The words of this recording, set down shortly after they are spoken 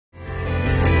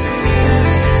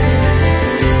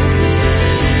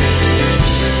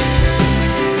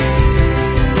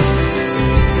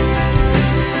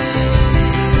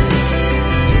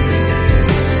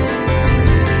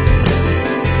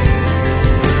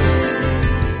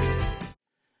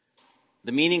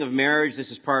The meaning of marriage, this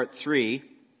is part 3.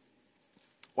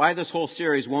 Why this whole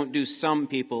series won't do some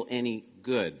people any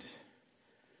good.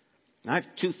 I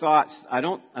have 2 thoughts.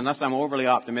 Unless I'm overly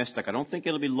optimistic, I don't think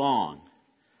it'll be long.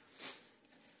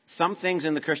 Some things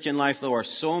in the Christian life, though, are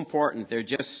so important.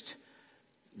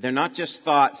 They're not just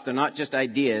thoughts. They're not just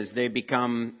ideas. They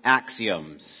become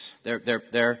axioms.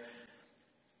 They're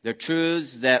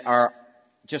truths that are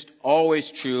just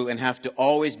always true and have to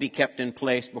always be kept in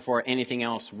place before anything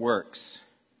else works.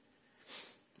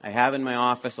 I have in my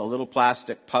office a little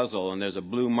plastic puzzle, and there's a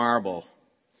blue marble.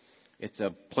 It's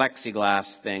a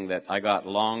plexiglass thing that I got a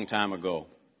long time ago.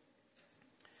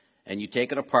 And you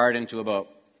take it apart into about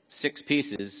 6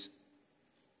 pieces,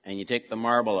 and you take the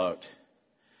marble out.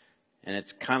 And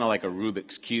it's kind of like a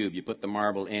Rubik's Cube. You put the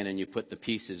marble in, and you put the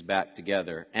pieces back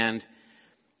together. And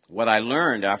what I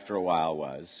learned after a while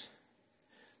was,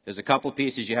 there's a couple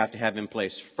pieces you have to have in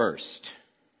place first.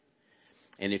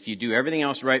 And if you do everything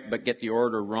else right but get the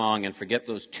order wrong and forget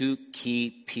those 2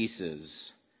 key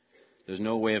pieces, there's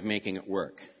no way of making it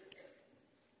work.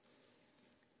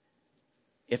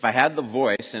 If I had the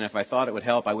voice and if I thought it would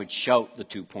help, I would shout the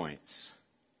 2 points.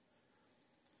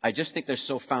 I just think they're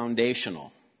so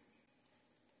foundational.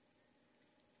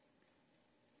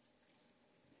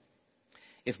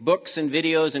 If books and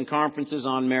videos and conferences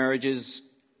on marriages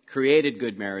created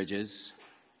good marriages,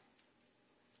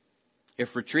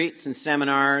 if retreats and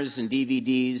seminars and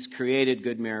DVDs created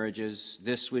good marriages,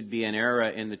 this would be an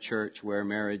era in the church where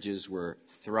marriages were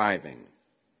thriving.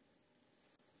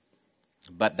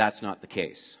 But that's not the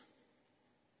case.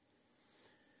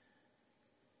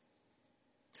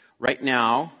 Right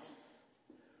now,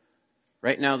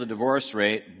 the divorce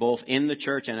rate, both in the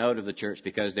church and out of the church,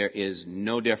 because there is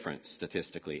no difference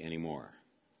statistically anymore.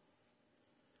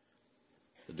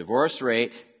 The divorce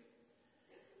rate,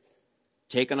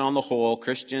 taken on the whole,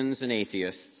 Christians and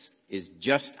atheists, is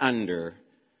just under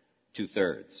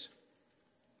 2/3.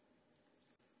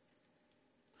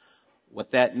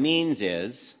 What that means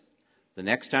is, the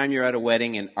next time you're at a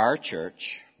wedding in our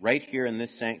church, right here in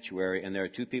this sanctuary, and there are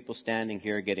 2 people standing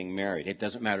here getting married, it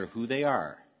doesn't matter who they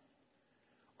are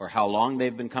or how long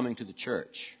they've been coming to the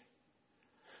church.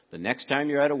 The next time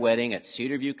you're at a wedding at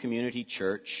Cedarview Community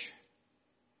Church,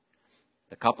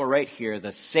 the couple right here,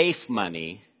 the safe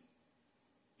money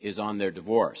is on their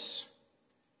divorce,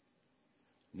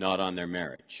 not on their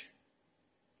marriage.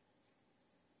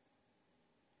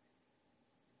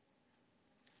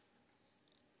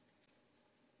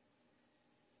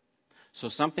 So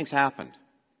something's happened.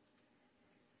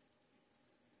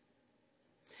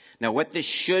 Now, what this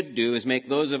should do is make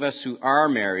those of us who are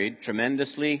married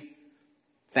tremendously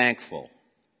thankful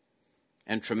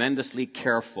and tremendously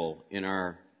careful in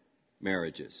our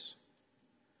marriages.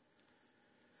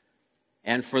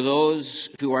 And for those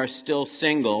who are still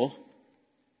single,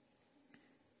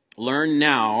 learn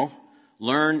now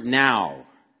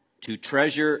to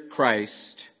treasure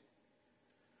Christ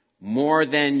more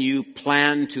than you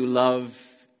plan to love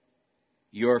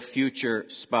your future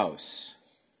spouse,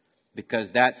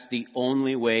 because that's the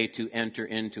only way to enter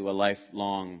into a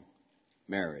lifelong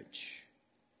marriage.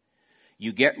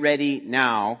 You get ready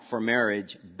now for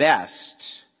marriage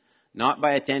best, not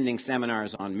by attending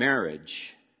seminars on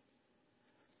marriage,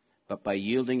 but by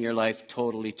yielding your life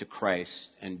totally to Christ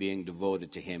and being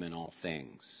devoted to Him in all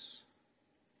things.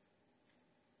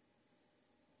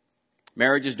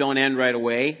 Marriages don't end right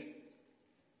away.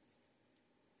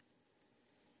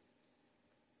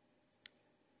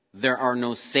 There are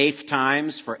no safe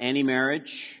times for any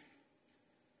marriage.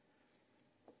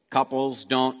 Couples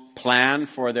don't plan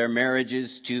for their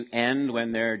marriages to end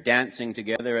when they're dancing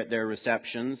together at their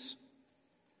receptions.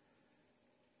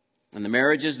 And the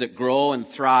marriages that grow and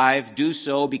thrive do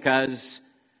so because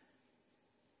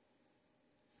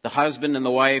the husband and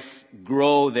the wife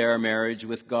grow their marriage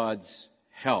with God's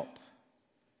help.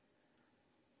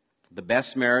 The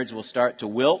best marriage will start to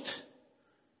wilt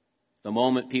the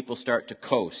moment people start to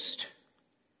coast.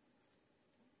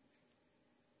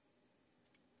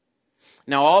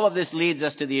 Now, all of this leads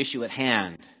us to the issue at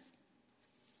hand.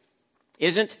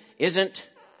 Isn't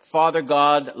Father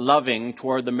God loving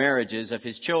toward the marriages of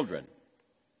His children?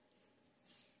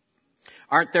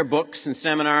 Aren't there books and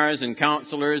seminars and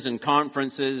counselors and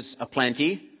conferences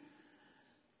aplenty?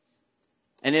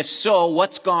 And if so,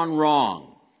 what's gone wrong?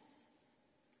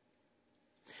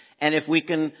 And if we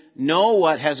can know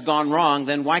what has gone wrong,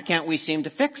 then why can't we seem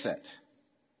to fix it?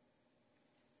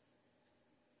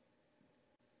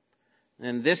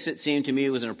 And this, it seemed to me,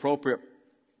 was an appropriate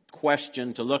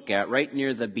question to look at right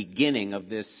near the beginning of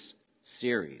this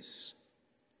series.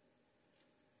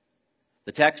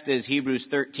 The text is Hebrews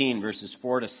 13, verses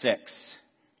 4 to 6.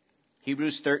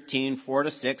 Hebrews 13,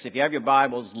 4-6. If you have your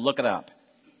Bibles, look it up.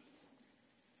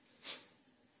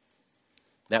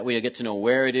 That way you get to know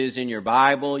where it is in your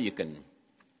Bible. You can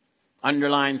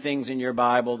underline things in your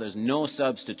Bible. There's no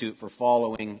substitute for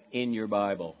following in your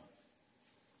Bible.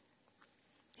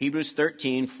 Hebrews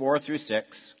 13,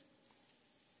 4-6.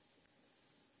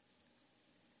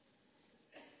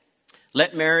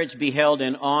 Let marriage be held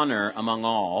in honor among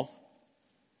all.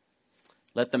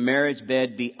 Let the marriage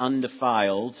bed be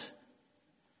undefiled,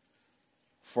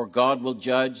 for God will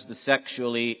judge the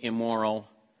sexually immoral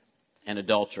and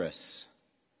adulterous.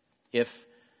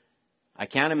 I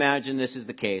can't imagine this is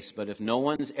the case, but if no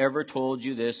one's ever told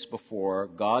you this before,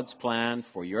 God's plan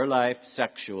for your life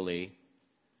sexually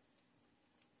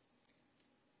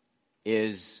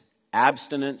is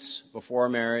abstinence before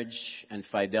marriage and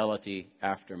fidelity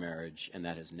after marriage, and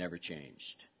that has never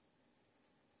changed.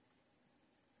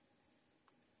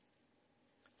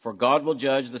 For God will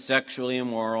judge the sexually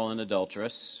immoral and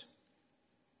adulterous.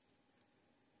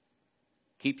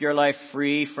 Keep your life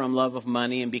free from love of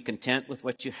money and be content with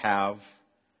what you have.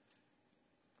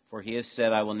 For he has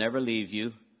said, I will never leave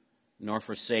you nor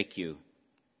forsake you.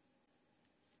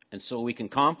 And so we can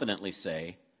confidently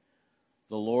say,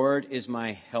 the Lord is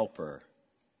my helper.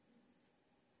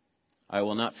 I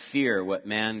will not fear what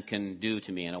man can do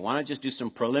to me. And I want to just do some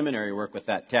preliminary work with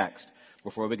that text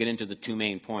before we get into the two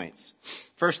main points.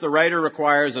 First, the writer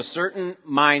requires a certain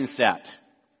mindset,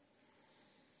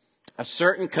 a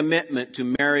certain commitment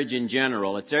to marriage in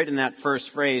general. It's right in that first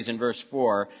phrase in verse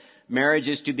 4. Marriage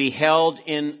is to be held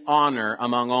in honor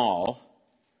among all.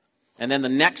 And then the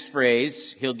next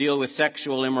phrase, he'll deal with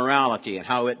sexual immorality and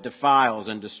how it defiles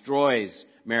and destroys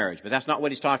marriage. But that's not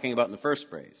what he's talking about in the first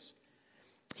phrase.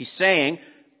 He's saying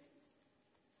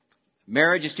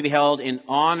marriage is to be held in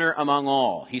honor among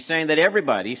all. He's saying that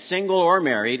everybody, single or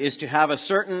married, is to have a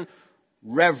certain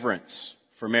reverence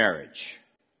for marriage.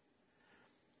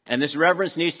 And this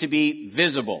reverence needs to be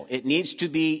visible. It needs to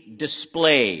be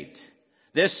displayed.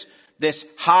 This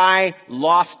high,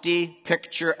 lofty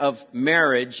picture of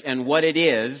marriage and what it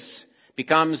is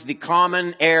becomes the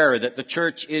common air that the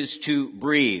church is to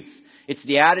breathe. It's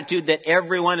the attitude that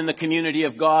everyone in the community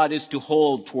of God is to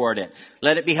hold toward it.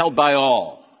 Let it be held by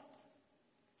all.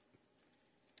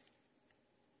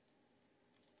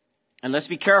 And let's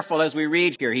be careful as we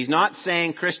read here. He's not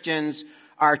saying Christians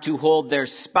are to hold their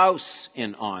spouse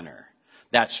in honor.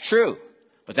 That's true,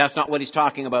 but that's not what he's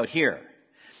talking about here.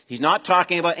 He's not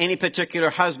talking about any particular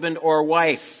husband or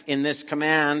wife in this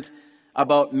command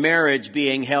about marriage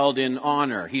being held in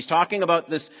honor. He's talking about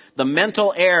the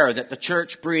mental air that the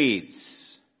church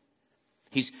breathes.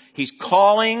 He's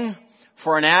calling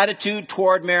for an attitude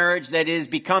toward marriage that is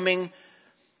becoming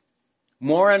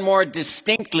more and more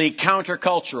distinctly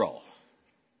countercultural.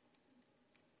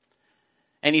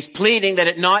 And he's pleading that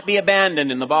it not be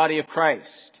abandoned in the body of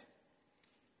Christ.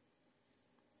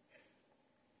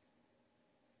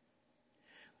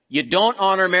 You don't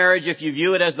honor marriage if you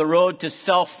view it as the road to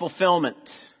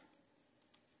self-fulfillment.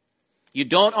 You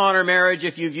don't honor marriage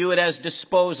if you view it as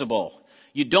disposable.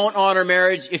 You don't honor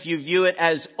marriage if you view it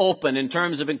as open in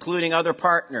terms of including other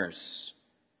partners.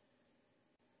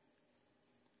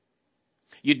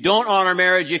 You don't honor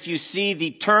marriage if you see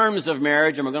the terms of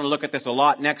marriage, and we're going to look at this a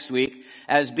lot next week,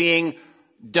 as being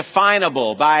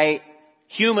definable by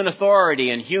human authority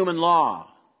and human law.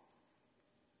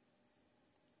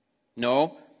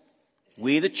 No.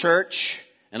 We, the church,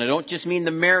 and I don't just mean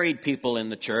the married people in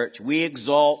the church, we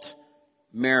exalt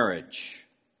marriage.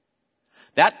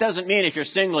 That doesn't mean if you're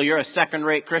single, you're a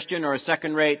second-rate Christian or a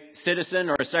second-rate citizen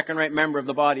or a second-rate member of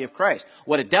the body of Christ.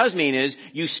 What it does mean is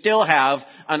you still have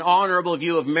an honorable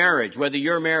view of marriage, whether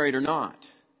you're married or not.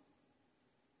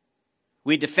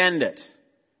 We defend it.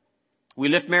 We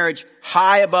lift marriage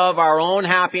high above our own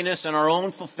happiness and our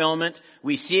own fulfillment.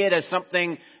 We see it as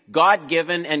something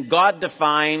God-given and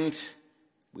God-defined.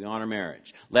 We honor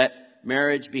marriage. Let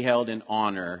marriage be held in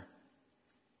honor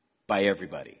by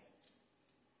everybody.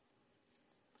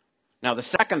 Now, the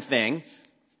second thing,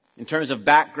 in terms of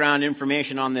background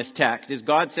information on this text, is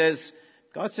God says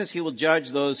he will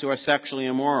judge those who are sexually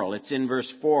immoral. It's in verse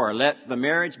 4. Let the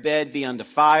marriage bed be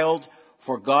undefiled,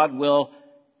 for God will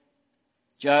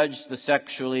judge the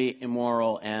sexually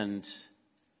immoral and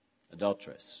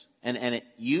adulterous. And it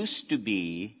used to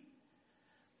be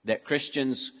that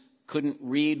Christians couldn't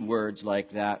read words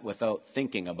like that without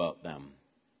thinking about them.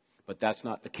 But that's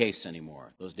not the case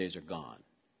anymore. Those days are gone.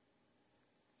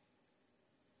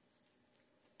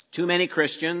 Too many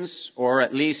Christians, or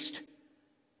at least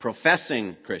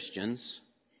professing Christians,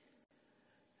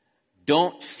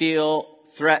 don't feel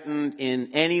threatened in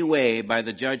any way by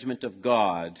the judgment of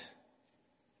God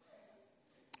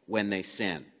when they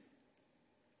sin.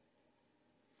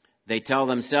 They tell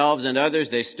themselves and others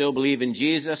they still believe in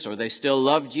Jesus or they still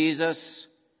love Jesus.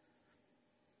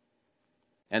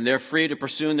 And they're free to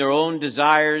pursue their own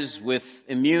desires with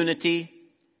immunity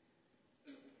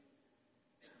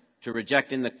to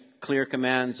rejecting the clear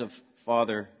commands of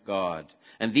Father God.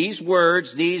 And these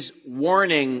words, these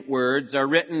warning words, are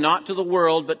written not to the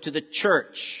world but to the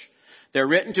church. They're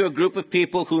written to a group of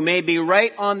people who may be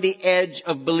right on the edge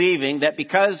of believing that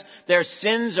because their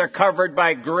sins are covered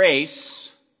by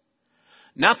grace,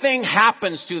 nothing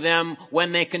happens to them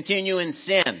when they continue in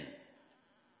sin.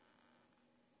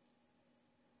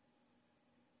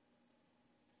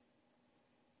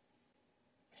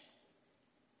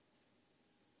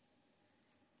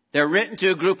 They're written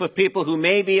to a group of people who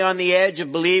may be on the edge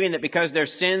of believing that because their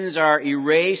sins are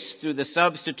erased through the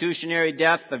substitutionary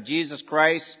death of Jesus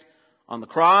Christ on the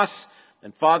cross,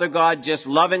 then Father God just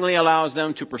lovingly allows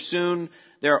them to pursue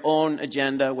their own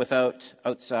agenda without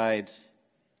outside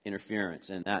interference.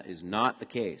 And that is not the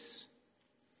case.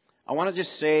 I want to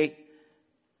just say,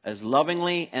 as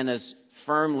lovingly and as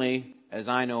firmly as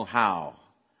I know how,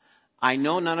 I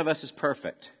know none of us is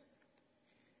perfect.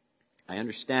 I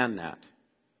understand that.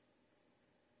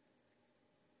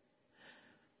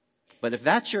 But if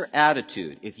that's your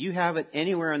attitude, if you have it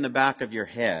anywhere in the back of your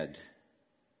head,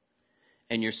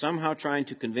 and you're somehow trying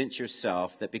to convince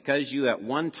yourself that because you at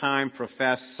one time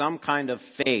professed some kind of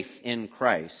faith in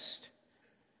Christ,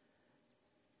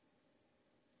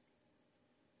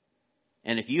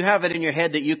 and if you have it in your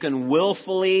head that you can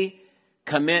willfully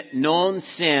commit known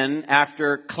sin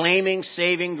after claiming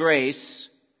saving grace,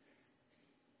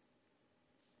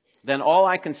 then all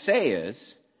I can say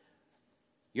is,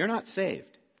 you're not saved.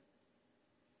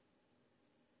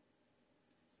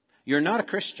 You're not a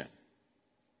Christian.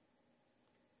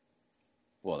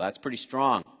 Well, that's pretty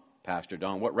strong, Pastor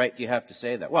Don. What right do you have to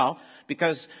say that? Well,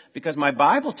 because my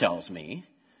Bible tells me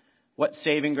what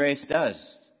saving grace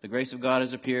does. The grace of God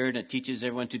has appeared and it teaches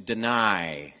everyone to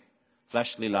deny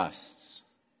fleshly lusts.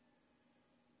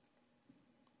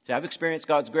 See, I've experienced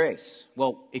God's grace.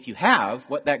 Well, if you have,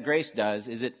 what that grace does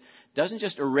is it doesn't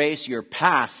just erase your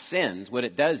past sins. What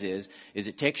it does is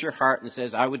it takes your heart and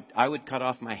says, I would cut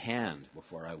off my hand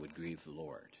before I would grieve the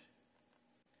Lord.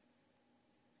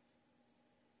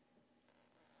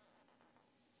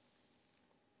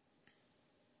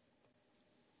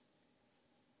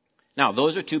 Now,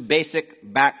 those are two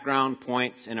basic background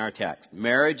points in our text.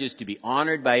 Marriage is to be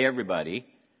honored by everybody,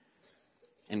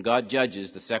 and God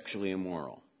judges the sexually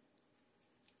immoral.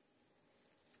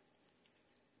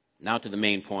 Now to the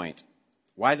main point.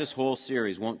 Why this whole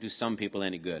series won't do some people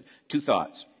any good. Two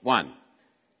thoughts. One,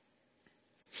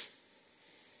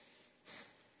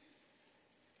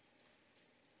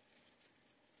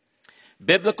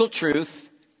 biblical truth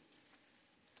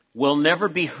will never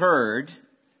be heard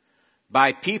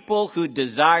by people who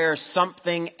desire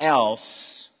something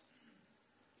else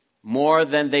more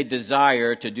than they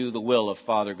desire to do the will of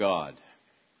Father God.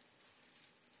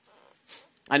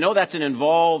 I know that's an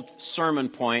involved sermon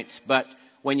point, but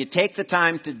when you take the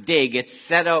time to dig, it's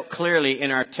set out clearly in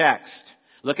our text.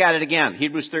 Look at it again,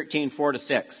 Hebrews 13,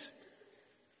 4-6.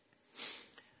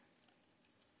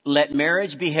 Let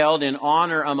marriage be held in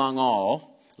honor among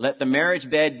all. Let the marriage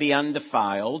bed be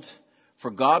undefiled, for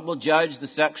God will judge the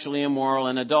sexually immoral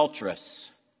and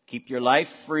adulterous. Keep your life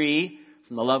free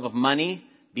from the love of money.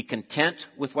 Be content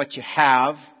with what you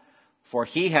have, for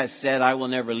he has said, I will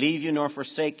never leave you nor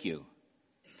forsake you.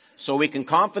 So we can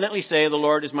confidently say, the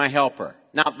Lord is my helper.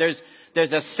 Now, there's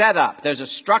a setup, there's a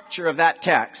structure of that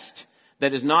text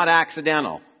that is not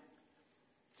accidental.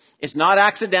 It's not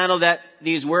accidental that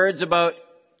these words about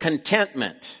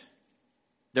contentment,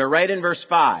 they're right in verse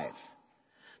 5.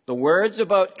 The words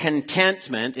about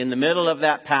contentment in the middle of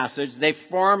that passage,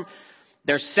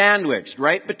 they're sandwiched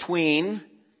right between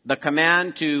the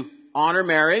command to honor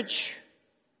marriage,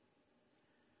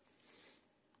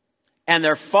 and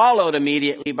they're followed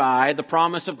immediately by the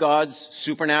promise of God's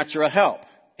supernatural help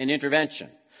and intervention.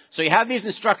 So you have these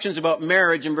instructions about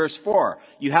marriage in verse 4.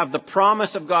 You have the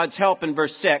promise of God's help in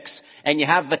verse 6. And you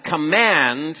have the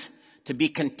command to be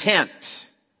content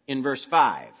in verse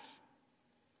 5.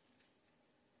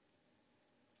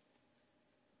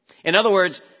 In other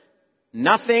words,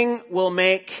 nothing will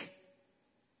make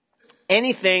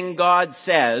anything God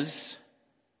says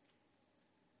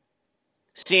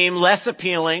seem less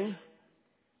appealing,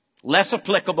 less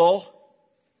applicable,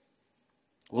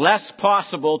 less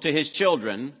possible to his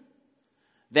children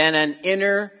than an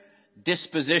inner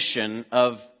disposition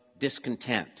of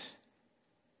discontent.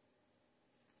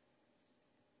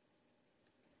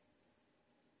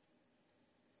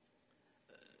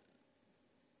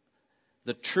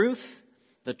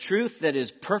 the truth that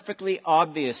is perfectly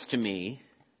obvious to me,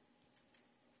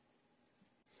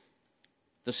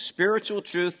 the spiritual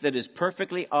truth that is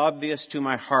perfectly obvious to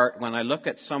my heart when I look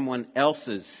at someone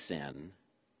else's sin,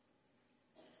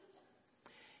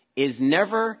 is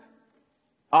never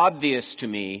obvious to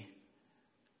me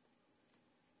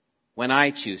when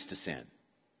I choose to sin.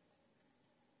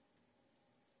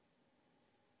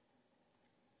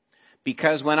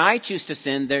 Because when I choose to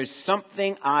sin, there's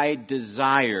something I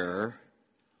desire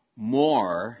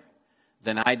more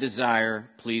than I desire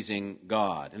pleasing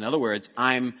God. In other words,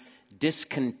 I'm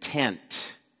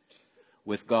discontent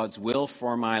with God's will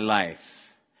for my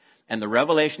life. And the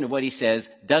revelation of what he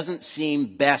says doesn't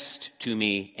seem best to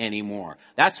me anymore.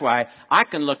 That's why I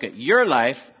can look at your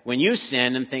life when you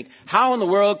sin and think, how in the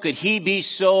world could he be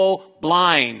so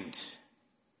blind?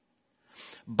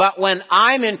 But when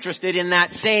I'm interested in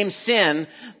that same sin,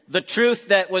 the truth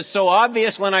that was so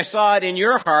obvious when I saw it in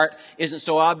your heart isn't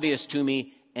so obvious to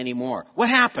me anymore. What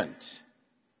happened?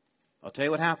 I'll tell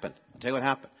you what happened.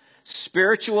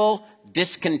 Spiritual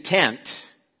discontent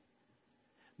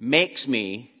makes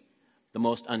me the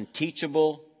most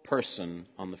unteachable person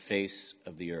on the face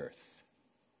of the earth.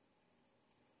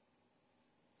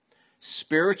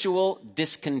 Spiritual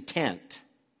discontent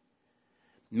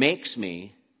makes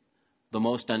me the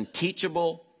most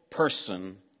unteachable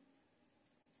person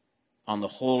on the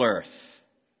whole earth.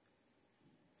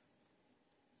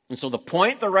 And so the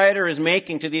point the writer is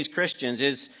making to these Christians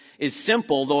is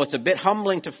simple, though it's a bit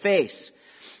humbling to face.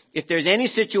 If there's any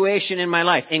situation in my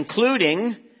life,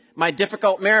 including my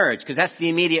difficult marriage, because that's the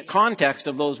immediate context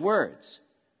of those words.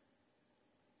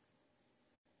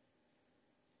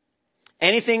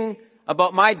 Anything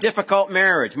about my difficult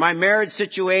marriage, my marriage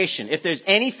situation, if there's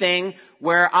anything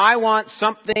where I want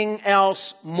something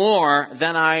else more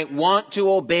than I want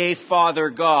to obey Father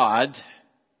God,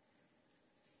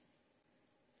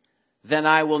 then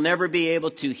I will never be able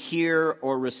to hear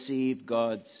or receive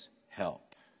God's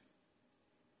help.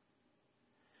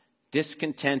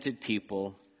 Discontented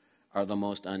people are the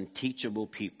most unteachable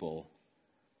people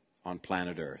on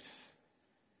planet Earth.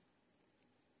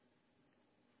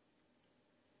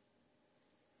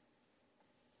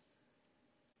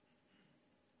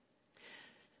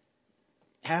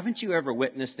 Haven't you ever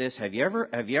witnessed this? Have you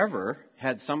ever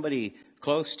had somebody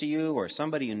close to you or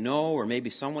somebody you know or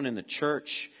maybe someone in the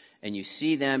church and you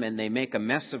see them and they make a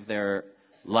mess of their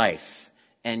life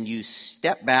and you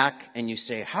step back and you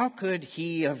say, how could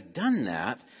he have done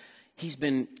that? He's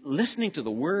been listening to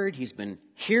the Word. He's been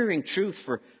hearing truth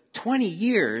for 20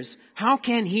 years. How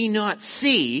can he not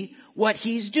see what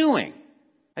he's doing?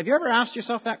 Have you ever asked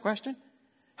yourself that question?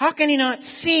 How can he not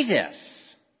see this?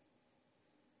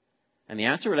 And the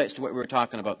answer relates to what we were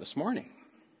talking about this morning.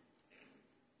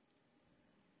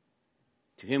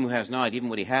 To him who has not, even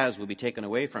what he has will be taken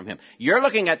away from him. You're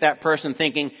looking at that person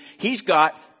thinking, he's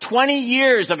got 20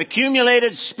 years of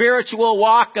accumulated spiritual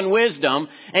walk and wisdom,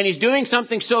 and he's doing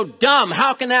something so dumb.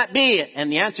 How can that be?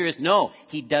 And the answer is no,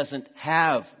 he doesn't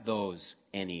have those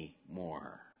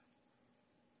anymore.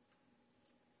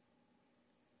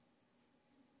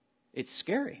 It's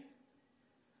scary.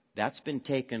 That's been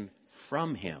taken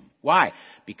from him. Why?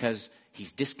 Because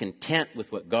he's discontent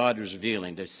with what God is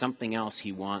revealing. There's something else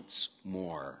he wants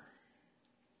more.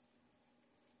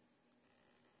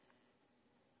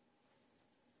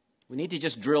 We need to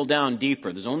just drill down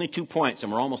deeper. There's only 2 points,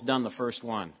 and we're almost done the first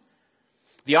one.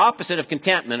 The opposite of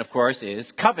contentment, of course,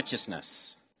 is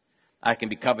covetousness. I can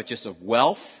be covetous of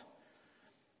wealth.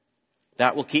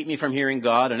 That will keep me from hearing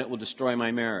God, and it will destroy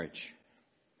my marriage.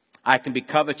 I can be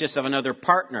covetous of another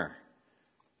partner.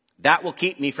 That will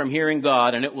keep me from hearing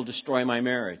God, and it will destroy my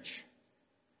marriage.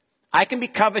 I can be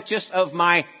covetous of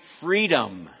my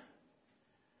freedom.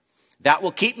 That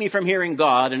will keep me from hearing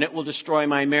God, and it will destroy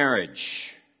my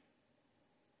marriage.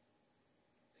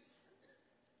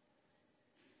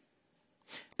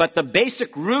 But the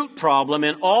basic root problem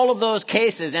in all of those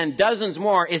cases, and dozens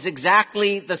more, is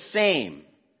exactly the same.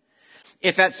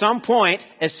 If at some point,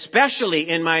 especially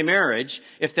in my marriage,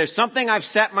 if there's something I've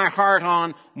set my heart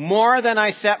on more than I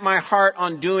set my heart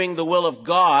on doing the will of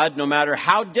God, no matter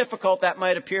how difficult that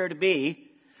might appear to be,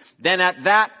 then at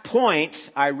that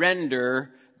point I render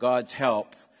God's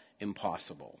help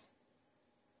impossible.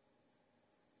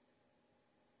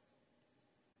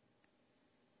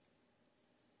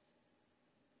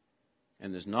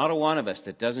 And there's not a one of us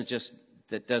that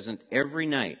doesn't every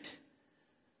night,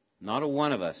 not a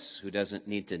one of us who doesn't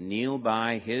need to kneel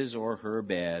by his or her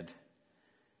bed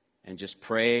and just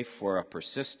pray for a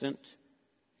persistent,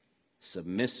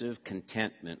 submissive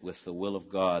contentment with the will of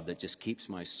God that just keeps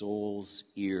my soul's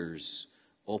ears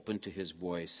open to his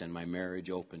voice and my marriage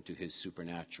open to his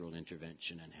supernatural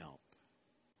intervention and help.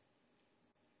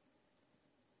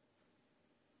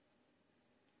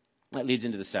 That leads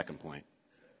into the second point.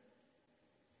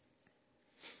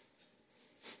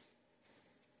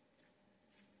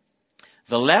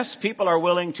 The less people are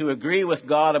willing to agree with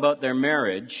God about their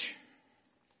marriage,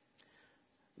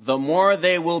 the more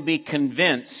they will be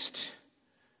convinced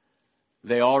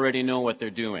they already know what they're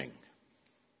doing.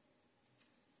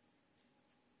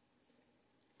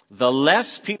 The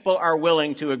less people are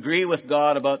willing to agree with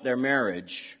God about their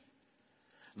marriage,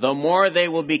 the more they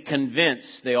will be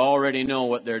convinced they already know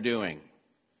what they're doing.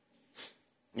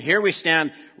 Here we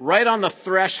stand right on the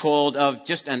threshold of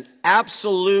just an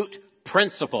absolute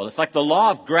principle. It's like the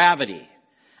law of gravity,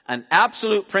 an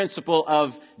absolute principle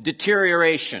of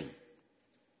deterioration.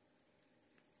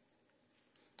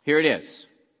 Here it is.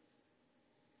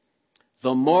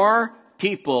 The more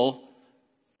people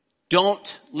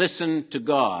don't listen to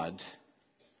God,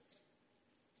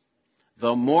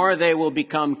 the more they will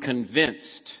become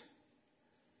convinced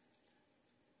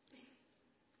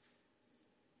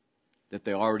that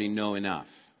they already know enough.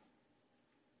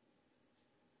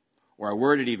 Or I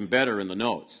word it even better in the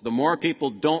notes. The more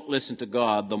people don't listen to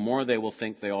God, the more they will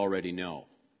think they already know.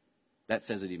 That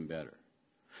says it even better.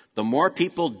 The more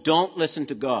people don't listen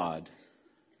to God,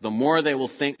 the more they will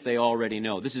think they already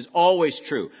know. This is always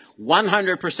true.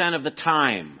 100% of the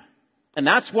time. And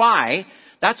that's why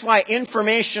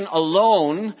information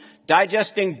alone,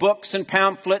 digesting books and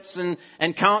pamphlets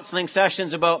and counseling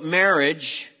sessions about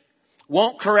marriage,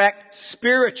 won't correct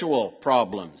spiritual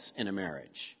problems in a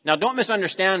marriage. Now, don't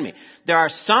misunderstand me. There are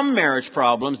some marriage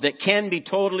problems that can be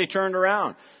totally turned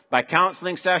around by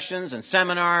counseling sessions and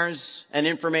seminars and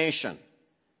information.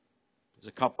 There's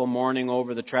a couple mourning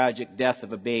over the tragic death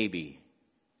of a baby.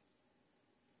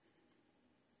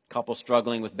 A couple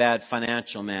struggling with bad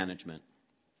financial management.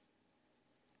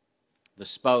 The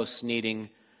spouse needing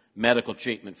medical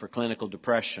treatment for clinical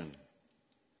depression.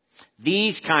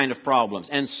 These kind of problems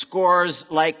and scores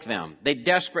like them, they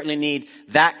desperately need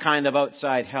that kind of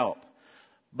outside help.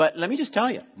 But let me just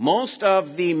tell you, most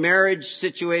of the marriage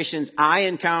situations I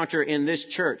encounter in this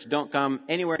church don't come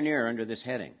anywhere near under this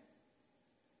heading.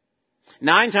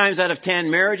 9 times out of 10,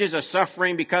 marriages are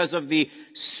suffering because of the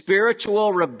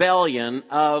spiritual rebellion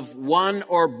of one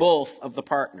or both of the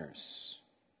partners.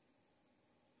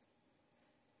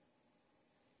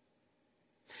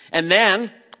 And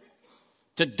then,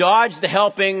 to dodge the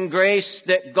helping grace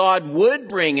that God would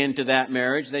bring into that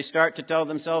marriage, they start to tell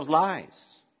themselves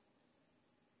lies.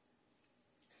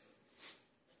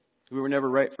 We were never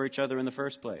right for each other in the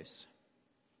first place.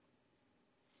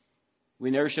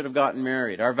 We never should have gotten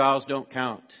married. Our vows don't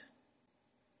count.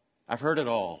 I've heard it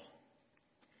all.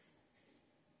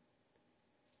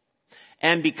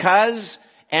 And because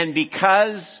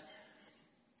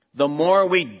the more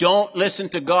we don't listen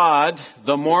to God,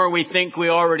 the more we think we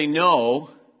already know,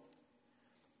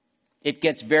 it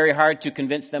gets very hard to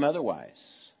convince them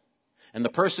otherwise. And the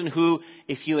person who,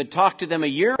 if you had talked to them a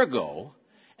year ago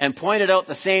and pointed out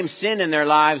the same sin in their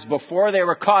lives before they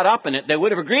were caught up in it, they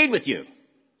would have agreed with you.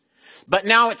 But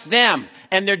now it's them,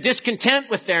 and they're discontent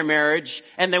with their marriage,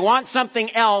 and they want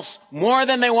something else more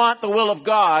than they want the will of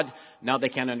God. Now they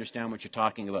can't understand what you're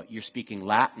talking about. You're speaking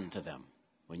Latin to them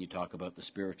when you talk about the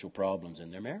spiritual problems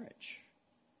in their marriage.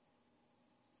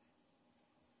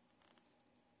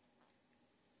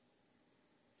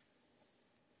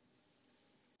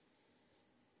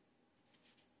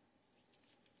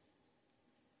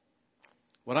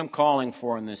 What I'm calling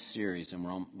for in this series, and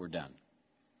we're done.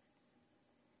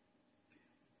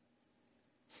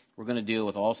 We're going to deal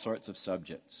with all sorts of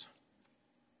subjects.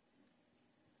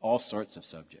 All sorts of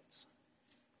subjects.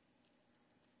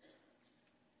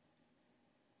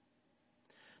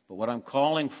 But what I'm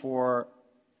calling for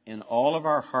in all of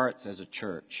our hearts as a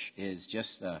church is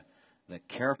just the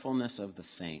carefulness of the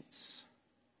saints.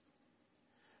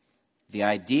 The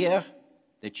idea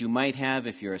that you might have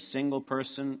if you're a single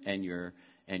person and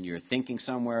you're thinking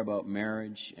somewhere about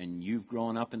marriage and you've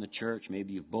grown up in the church,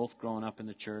 maybe you've both grown up in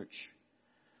the church,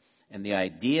 and the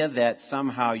idea that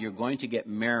somehow you're going to get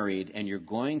married and you're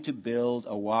going to build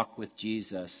a walk with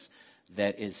Jesus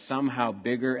that is somehow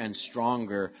bigger and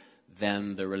stronger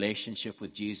than the relationship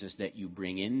with Jesus that you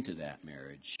bring into that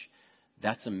marriage,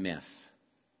 that's a myth.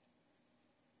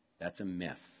 That's a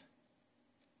myth.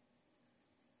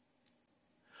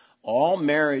 All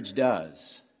marriage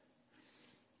does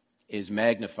is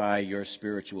magnify your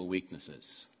spiritual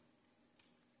weaknesses.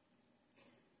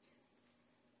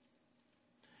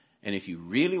 And if you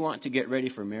really want to get ready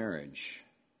for marriage,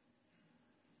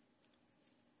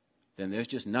 then there's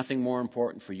just nothing more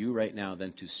important for you right now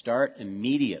than to start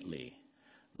immediately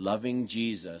loving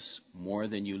Jesus more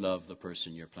than you love the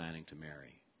person you're planning to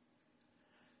marry.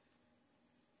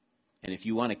 And if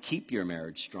you want to keep your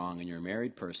marriage strong and you're a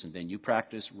married person, then you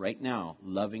practice right now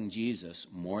loving Jesus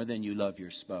more than you love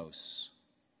your spouse.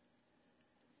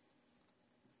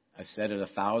 I've said it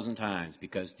 1,000 times,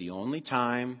 because the only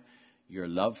time your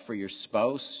love for your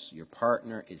spouse, your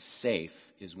partner, is safe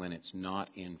is when it's not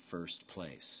in first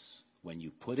place. When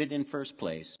you put it in first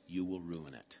place, you will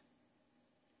ruin it.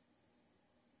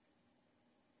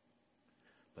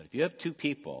 But if you have two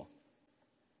people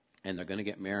and they're going to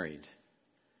get married,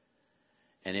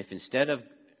 and if instead of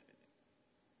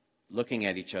looking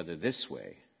at each other this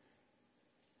way,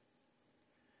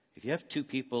 if you have two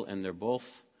people and they're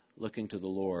both looking to the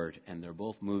Lord and they're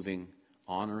both moving,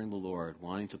 honoring the Lord,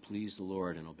 wanting to please the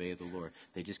Lord and obey the Lord,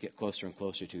 they just get closer and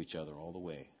closer to each other all the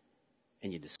way.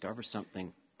 And you discover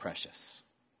something precious.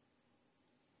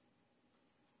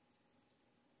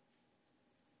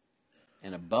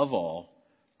 And above all,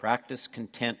 practice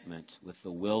contentment with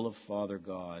the will of Father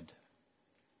God.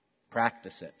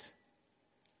 Practice it.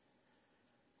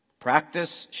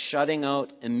 Practice shutting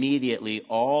out immediately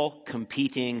all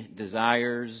competing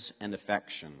desires and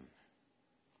affection.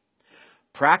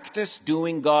 Practice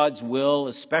doing God's will,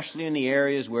 especially in the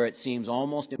areas where it seems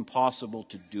almost impossible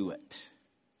to do it.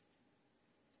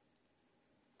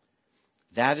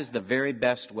 That is the very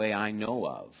best way I know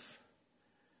of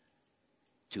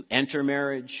to enter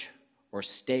marriage or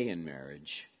stay in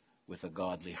marriage with a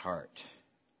godly heart.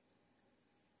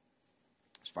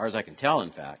 As far as I can tell,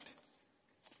 in fact,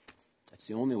 that's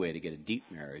the only way to get a deep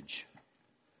marriage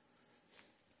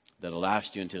that'll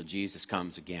last you until Jesus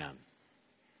comes again.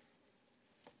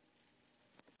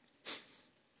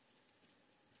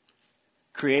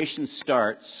 Creation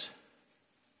starts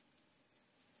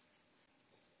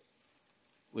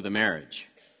with a marriage,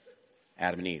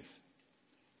 Adam and Eve.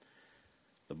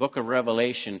 The book of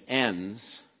Revelation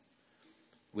ends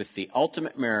with the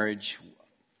ultimate marriage,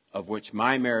 of which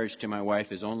my marriage to my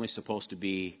wife is only supposed to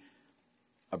be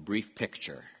a brief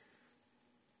picture.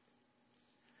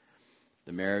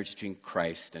 The marriage between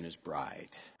Christ and his bride.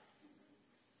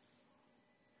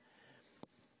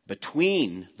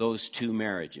 Between those two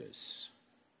marriages,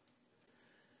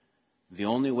 the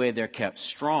only way they're kept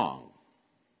strong,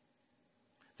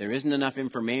 there isn't enough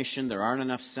information, there aren't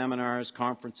enough seminars,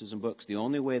 conferences, and books. The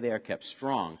only way they are kept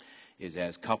strong is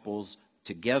as couples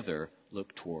together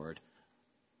look toward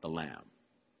the Lamb.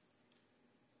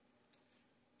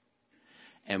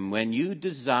 And when you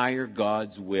desire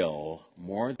God's will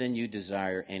more than you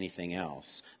desire anything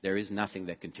else, there is nothing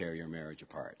that can tear your marriage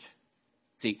apart.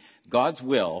 See, God's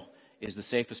will is the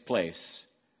safest place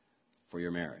for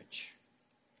your marriage.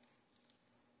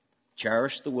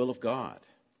 Cherish the will of God.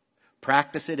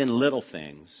 Practice it in little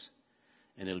things,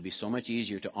 and it'll be so much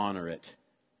easier to honor it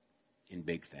in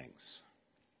big things.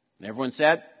 And everyone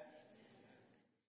said?